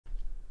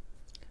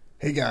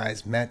Hey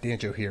guys, Matt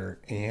Dancho here,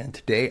 and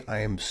today I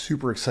am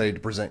super excited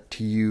to present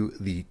to you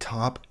the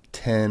top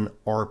 10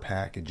 R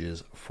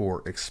packages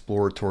for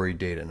exploratory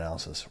data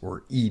analysis,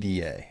 or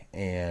EDA.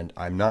 And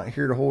I'm not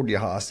here to hold you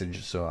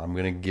hostage, so I'm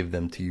going to give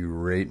them to you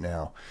right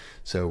now.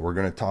 So we're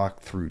going to talk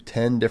through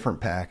 10 different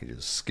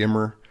packages: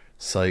 Skimr,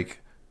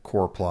 Psych,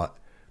 CorrPlot,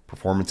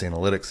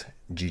 PerformanceAnalytics,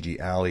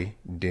 GGally,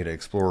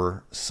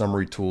 DataExplorer,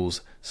 Summary Tools,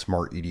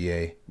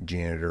 SmartEDA,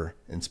 Janitor,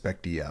 and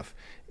SpecDF.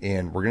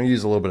 And we're going to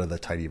use a little bit of the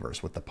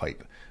tidyverse with the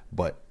pipe,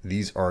 but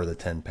these are the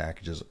 10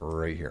 packages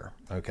right here.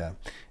 Okay.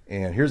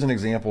 And here's an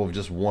example of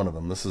just one of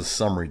them. This is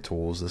Summary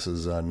Tools. This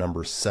is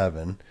number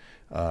 7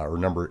 that we're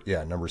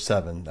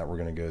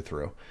going to go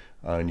through.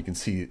 And you can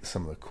see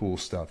some of the cool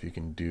stuff you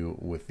can do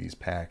with these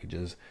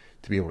packages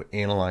to be able to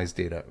analyze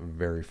data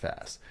very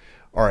fast.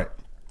 All right.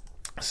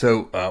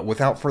 So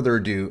without further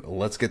ado,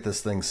 let's get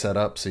this thing set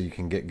up so you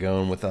can get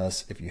going with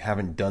us. If you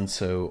haven't done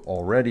so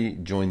already,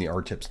 join the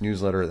RTips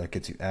newsletter. That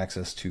gets you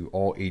access to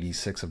all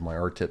 86 of my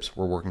RTips.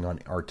 We're working on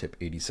RTip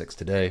 86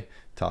 today,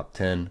 top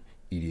 10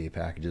 EDA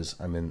packages.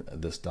 I'm in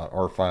this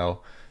 .r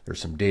file.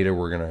 There's some data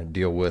we're going to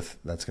deal with.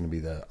 That's going to be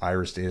the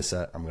iris data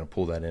set. I'm going to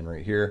pull that in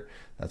right here.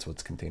 That's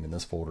what's contained in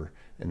this folder.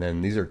 And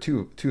then these are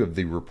two of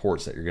the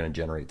reports that you're going to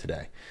generate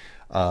today.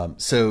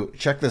 So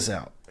check this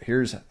out.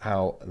 Here's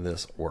how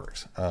this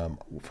works.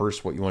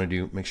 First, what you want to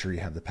do, make sure you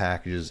have the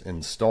packages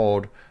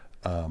installed.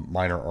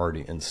 Mine are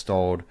already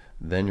installed.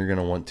 Then you're going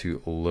to want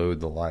to load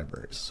the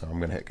libraries. So I'm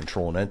going to hit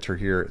Control and Enter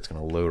here. It's going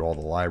to load all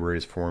the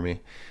libraries for me.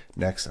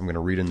 Next, I'm going to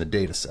read in the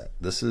data set.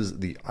 This is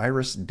the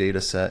iris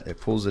data set.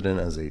 It pulls it in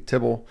as a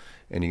tibble,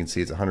 and you can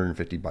see it's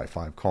 150 by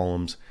 5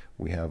 columns.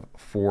 We have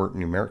 4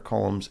 numeric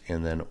columns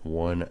and then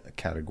 1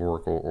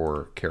 categorical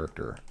or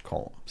character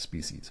column,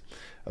 species.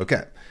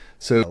 Okay,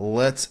 so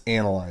let's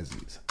analyze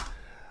these.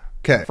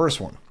 Okay,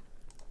 first one,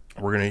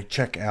 we're going to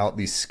check out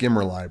the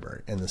Skimr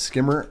library. And the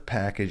Skimr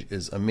package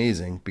is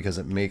amazing because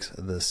it makes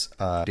this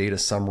data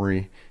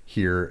summary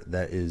here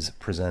that is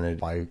presented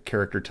by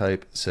character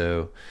type.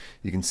 So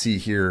you can see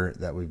here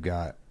that we've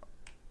got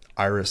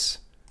iris,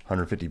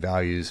 150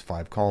 values,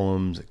 5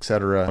 columns,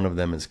 etc. One of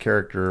them is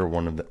character,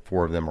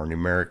 4 of them are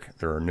numeric.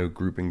 There are no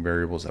grouping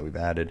variables that we've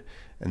added.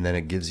 And then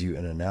it gives you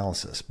an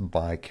analysis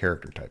by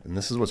character type. And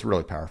this is what's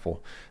really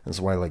powerful. This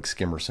is why I like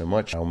Skimr so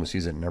much. I almost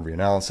use it in every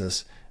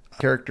analysis.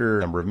 Character,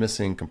 number of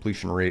missing,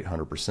 completion rate,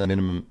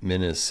 100%.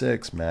 Min is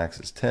 6, max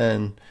is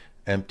 10,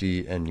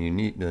 empty and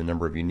unique, the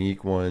number of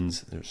unique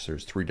ones.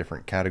 There's 3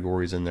 different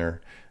categories in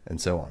there, and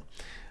so on.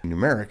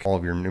 Numeric, all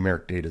of your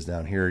numeric data is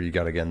down here. You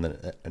got, again,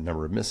 the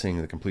number of missing,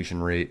 the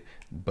completion rate.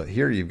 But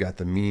here you've got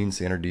the mean,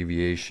 standard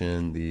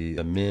deviation, the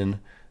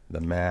min,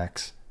 the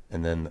max,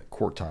 and then the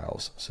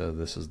quartiles. So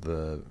this is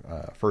the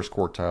first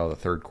quartile, the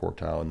third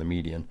quartile, and the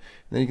median. And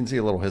then you can see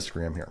a little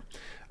histogram here.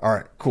 All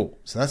right, cool.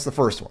 So that's the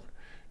first one.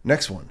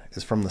 Next one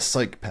is from the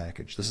Psych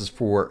package. This is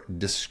for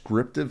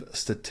descriptive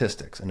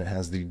statistics, and it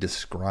has the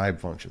describe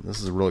function. This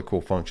is a really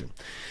cool function.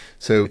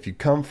 So if you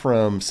come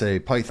from, say,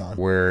 Python,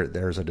 where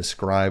there's a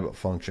describe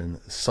function,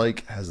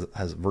 Psych has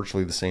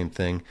virtually the same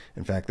thing.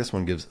 In fact, this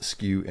one gives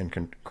skew and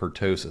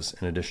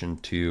kurtosis in addition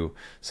to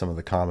some of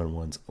the common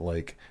ones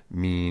like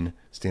mean,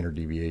 standard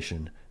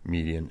deviation,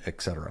 median,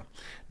 etc.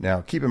 Now,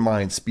 keep in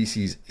mind,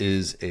 species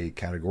is a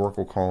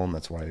categorical column.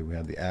 That's why we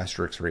have the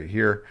asterisk right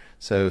here.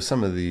 So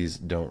some of these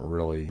don't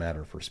really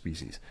matter for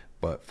species.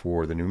 But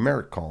for the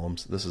numeric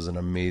columns, this is an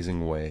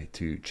amazing way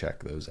to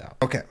check those out.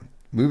 Okay,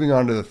 moving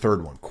on to the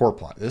third one,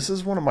 CorrPlot. This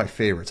is one of my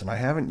favorites, and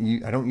I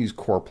don't use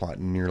CorrPlot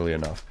nearly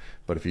enough.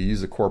 But if you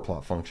use the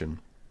CorrPlot function,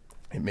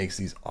 it makes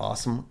these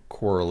awesome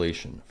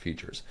correlation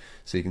features.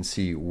 So you can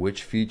see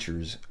which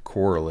features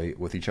correlate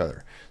with each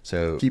other.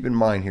 So keep in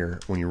mind here,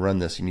 when you run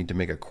this, you need to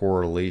make a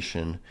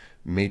correlation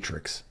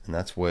matrix. And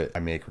that's what I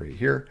make right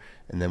here.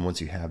 And then once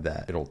you have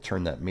that, it'll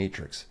turn that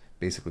matrix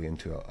basically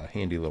into a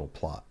handy little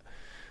plot.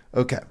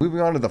 Okay,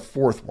 moving on to the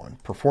fourth one.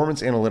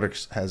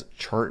 PerformanceAnalytics has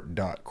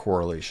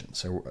chart.correlation.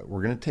 So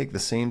we're going to take the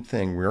same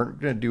thing. We aren't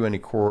going to do any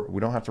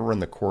we don't have to run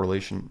the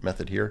correlation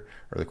method here,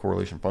 or the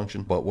correlation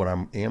function. But what I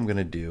am going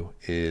to do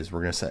is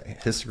we're going to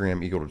set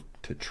histogram equal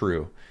to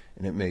true,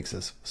 and it makes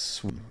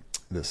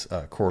this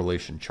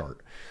correlation chart.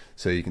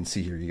 So you can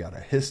see here, you got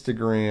a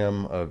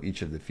histogram of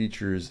each of the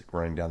features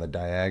running down the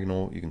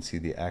diagonal. You can see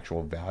the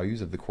actual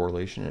values of the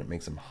correlation, and it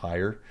makes them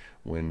higher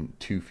when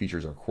 2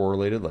 features are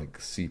correlated, like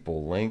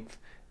sepal length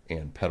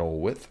and petal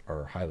width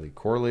are highly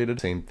correlated.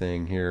 Same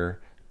thing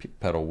here,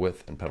 petal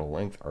width and petal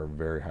length are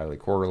very highly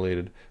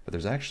correlated, but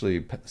there's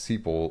actually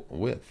sepal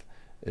width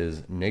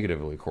is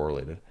negatively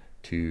correlated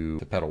to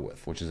the petal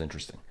width, which is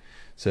interesting.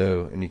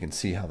 So, and you can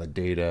see how the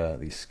data,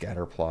 these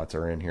scatter plots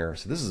are in here.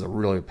 So this is a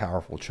really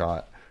powerful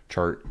chart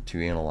to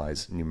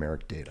analyze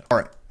numeric data. All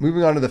right,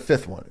 moving on to the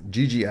fifth one,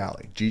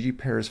 GGally.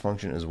 GGpairs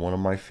function is one of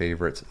my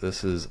favorites.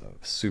 This is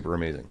super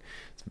amazing.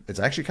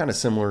 It's actually kind of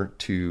similar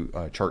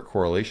to chart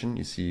correlation.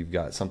 You see you've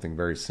got something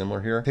very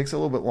similar here. It takes a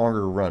little bit longer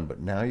to run, but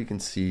now you can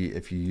see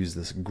if you use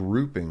this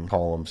grouping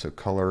column, so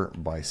color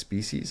by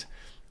species,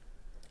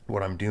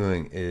 what I'm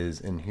doing is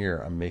in here,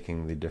 I'm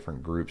making the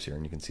different groups here,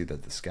 and you can see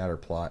that the scatter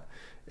plot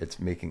it's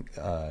making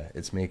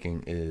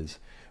is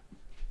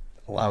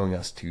allowing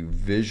us to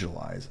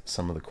visualize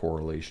some of the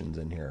correlations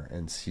in here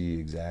and see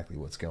exactly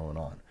what's going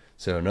on.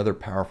 So another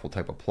powerful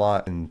type of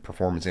plot. In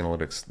performance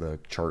analytics, the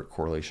chart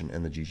correlation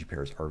and the GG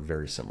pairs are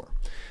very similar.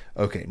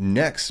 Okay,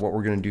 next what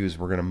we're going to do is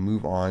we're going to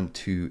move on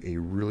to a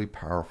really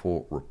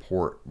powerful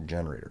report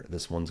generator.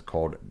 This one's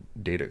called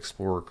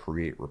DataExplorer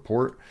Create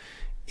Report.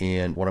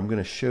 And what I'm going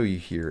to show you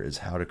here is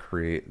how to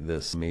create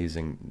this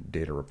amazing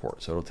data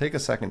report. So it'll take a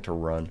second to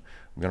run.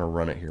 I'm going to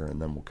run it here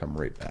and then we'll come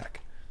right back.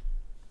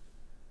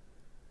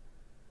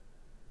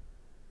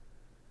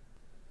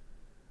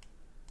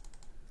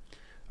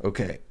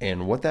 Okay,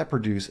 and what that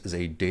produced is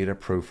a data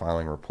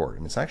profiling report,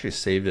 and it's actually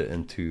saved it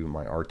into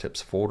my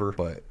RTips folder,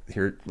 but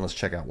here, let's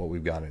check out what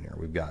we've got in here.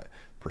 We've got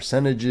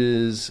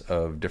percentages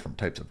of different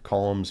types of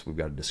columns. We've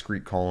got a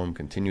discrete column,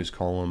 continuous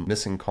column,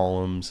 missing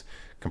columns,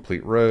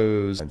 complete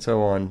rows, and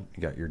so on.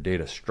 You got your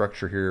data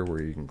structure here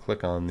where you can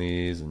click on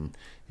these and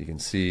you can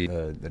see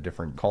the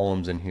different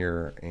columns in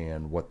here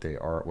and what they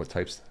are, what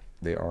types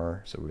they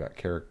are. So we've got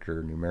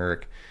character,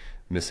 numeric,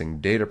 missing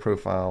data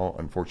profile.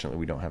 Unfortunately,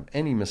 we don't have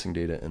any missing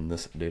data in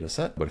this data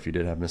set, but if you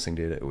did have missing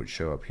data, it would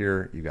show up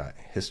here. You got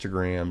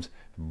histograms,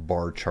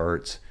 bar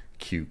charts,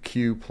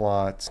 QQ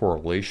plots,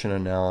 correlation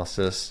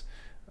analysis,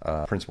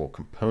 principal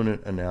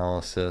component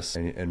analysis,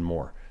 and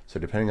more. So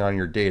depending on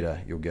your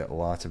data, you'll get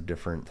lots of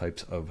different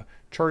types of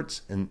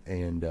charts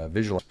and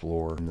Visual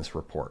Explorer in this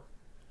report.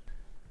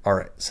 All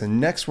right, so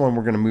next one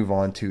we're going to move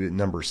on to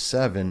number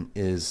 7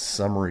 is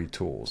summary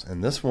tools.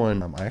 And this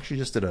one, I actually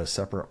just did a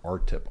separate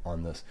art tip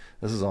on this.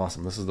 This is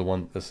awesome. This is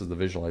the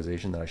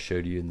visualization that I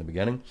showed you in the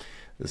beginning.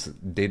 This is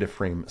data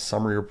frame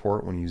summary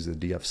report when you use the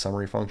df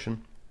summary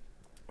function.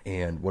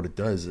 And what it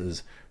does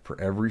is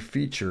for every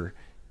feature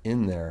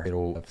in there,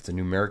 if it's a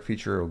numeric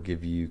feature, it'll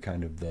give you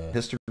kind of the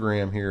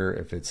histogram here.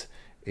 If it's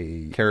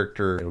a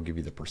character, it'll give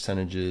you the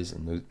percentages.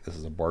 And this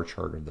is a bar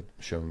chart of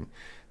showing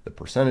the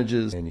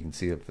percentages, and you can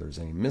see if there's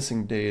any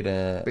missing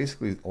data.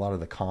 Basically, a lot of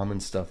the common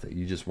stuff that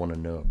you just want to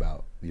know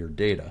about your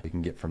data, you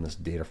can get from this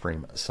data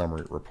frame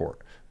summary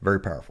report. Very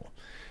powerful.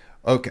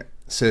 Okay,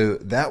 so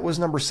that was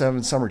number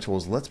 7, summary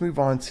tools. Let's move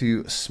on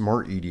to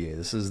SmartEDA.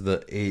 This is the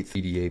 8th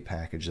EDA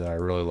package that I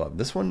really love.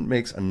 This one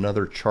makes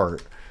another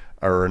chart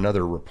or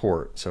another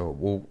report, so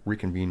we'll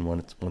reconvene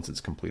once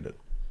it's completed.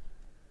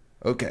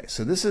 Okay,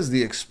 so this is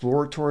the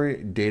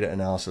exploratory data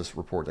analysis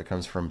report that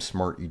comes from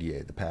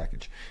SmartEDA, the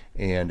package.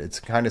 And it's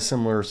kind of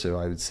similar, so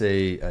I would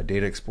say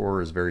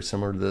DataExplorer is very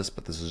similar to this,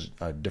 but this is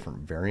a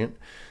different variant.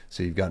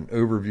 So you've got an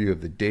overview of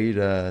the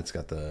data, it's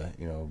got the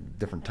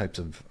different types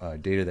of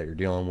data that you're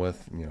dealing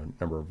with,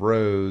 number of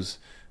rows,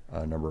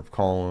 number of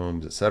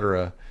columns,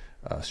 etc.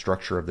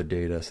 Structure of the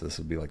data, so this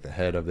would be like the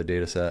head of the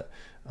data set.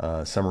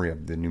 Summary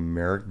of the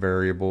numeric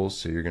variables,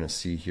 so you're going to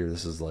see here,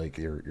 this is like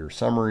your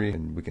summary,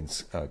 and we can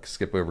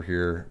skip over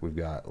here. We've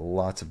got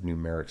lots of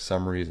numeric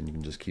summaries, and you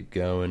can just keep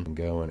going and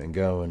going and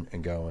going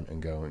and going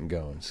and going and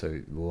going.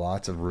 So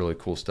lots of really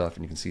cool stuff,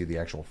 and you can see the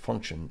actual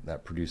function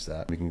that produced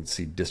that. We can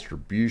see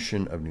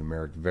distribution of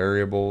numeric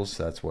variables.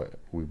 So that's what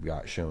we've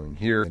got showing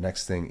here. The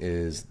next thing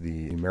is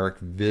the numeric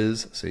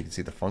viz, so you can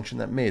see the function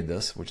that made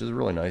this, which is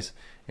really nice.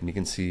 And you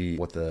can see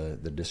what the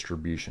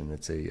distribution,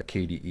 it's a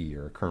KDE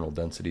or a kernel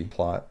density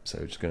plot. So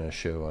it's going to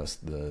show us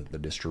the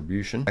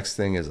distribution. Next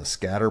thing is a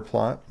scatter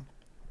plot.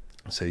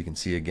 So you can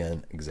see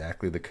again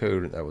exactly the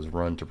code that was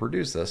run to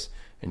produce this.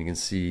 And you can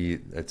see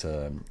it's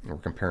we're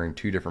comparing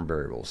 2 different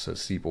variables. So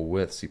sepal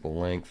width, sepal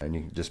length, and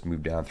you can just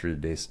move down through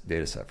the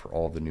data set for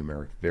all the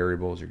numeric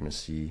variables. You're going to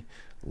see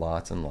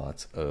lots and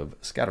lots of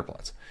scatter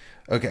plots.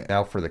 Okay,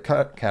 now for the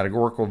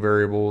categorical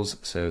variables.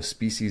 So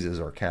species is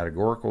our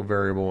categorical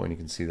variable, and you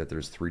can see that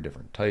there's 3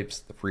 different types: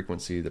 the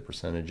frequency, the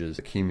percentages,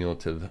 the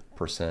cumulative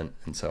percent,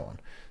 and so on.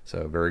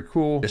 So very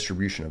cool.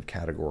 Distribution of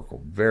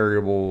categorical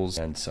variables,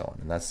 and so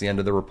on. And that's the end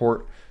of the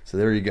report. So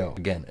there you go.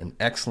 Again, an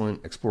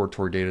excellent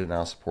exploratory data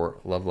analysis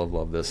report. Love, love,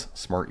 love this.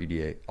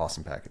 SmartEDA,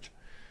 awesome package.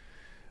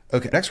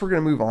 Okay, next we're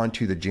going to move on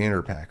to the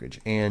Janitor package.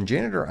 And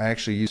Janitor I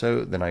actually use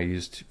I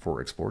used for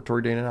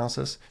exploratory data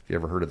analysis. If you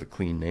ever heard of the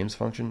clean names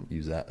function,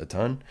 use that a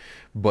ton.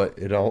 But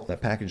that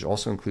package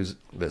also includes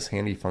this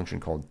handy function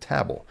called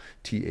Tabyl,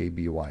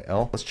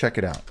 T-A-B-Y-L. Let's check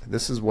it out.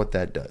 This is what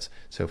that does.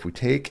 So if we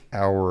take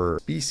our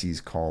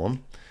species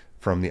column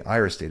from the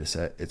iris data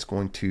set, it's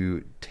going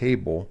to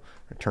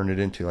turn it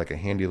into like a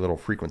handy little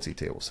frequency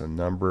table. So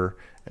number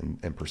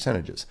and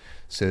percentages.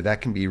 So that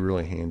can be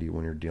really handy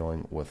when you're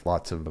dealing with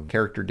lots of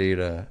character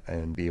data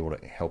and be able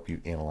to help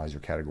you analyze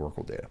your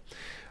categorical data.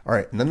 All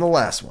right, and then the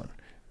last one.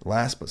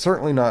 Last but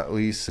certainly not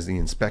least is the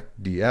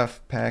inspect DF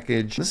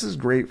package. This is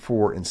great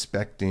for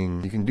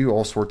inspecting. You can do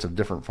all sorts of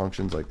different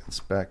functions like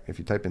inspect. If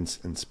you type in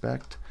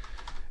inspect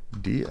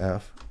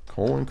DF :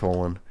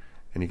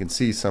 and you can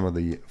see some of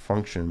the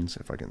functions,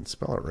 if I can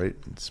spell it right,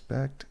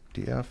 inspect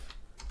DF.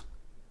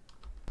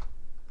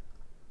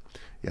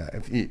 yeah,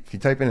 if you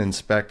type in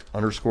inspect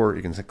underscore,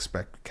 you can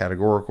expect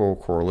categorical,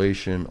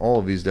 correlation, all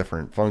of these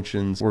different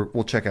functions.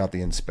 We'll check out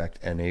the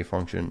inspect NA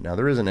function. Now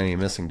there isn't any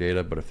missing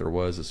data, but if there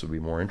was, this would be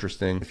more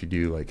interesting. If you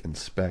do like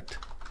inspect,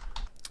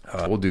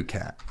 we'll do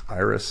cat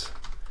iris.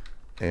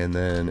 And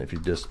then if you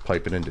just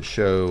pipe it into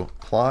show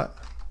plot,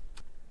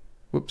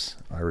 whoops,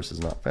 iris is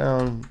not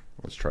found.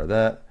 Let's try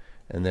that.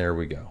 And there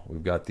we go.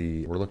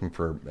 We're looking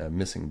for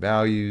missing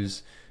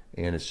values,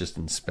 and it's just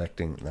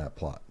inspecting that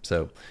plot.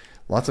 So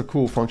lots of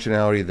cool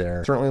functionality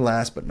there. Certainly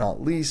last but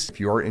not least, if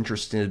you are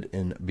interested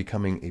in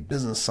becoming a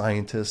business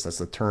scientist, that's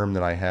the term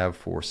that I have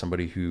for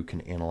somebody who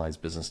can analyze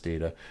business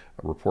data,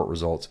 report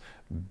results,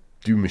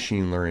 do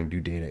machine learning, do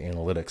data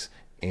analytics,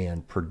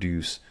 and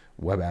produce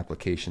web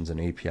applications and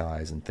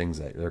APIs and things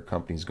that their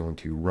company is going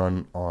to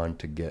run on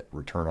to get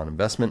return on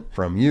investment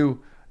from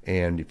you.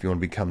 And if you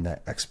want to become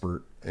that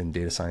expert in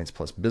data science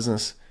plus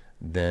business,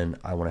 then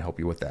I want to help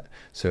you with that.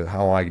 So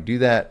how I do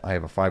that, I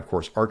have a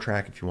 5-course art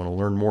track. If you want to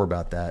learn more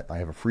about that, I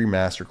have a free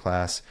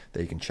masterclass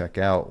that you can check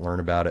out, learn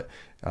about it.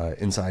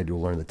 Inside,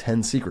 you'll learn the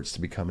 10 secrets to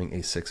becoming a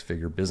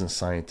 6-figure business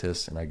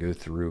scientist. And I go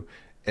through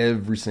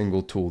every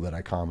single tool that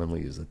I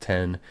commonly use, the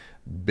 10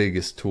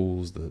 biggest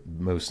tools, the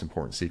most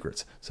important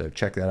secrets. So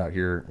check that out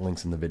here,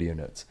 links in the video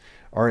notes.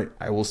 All right,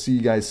 I will see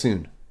you guys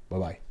soon.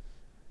 Bye-bye.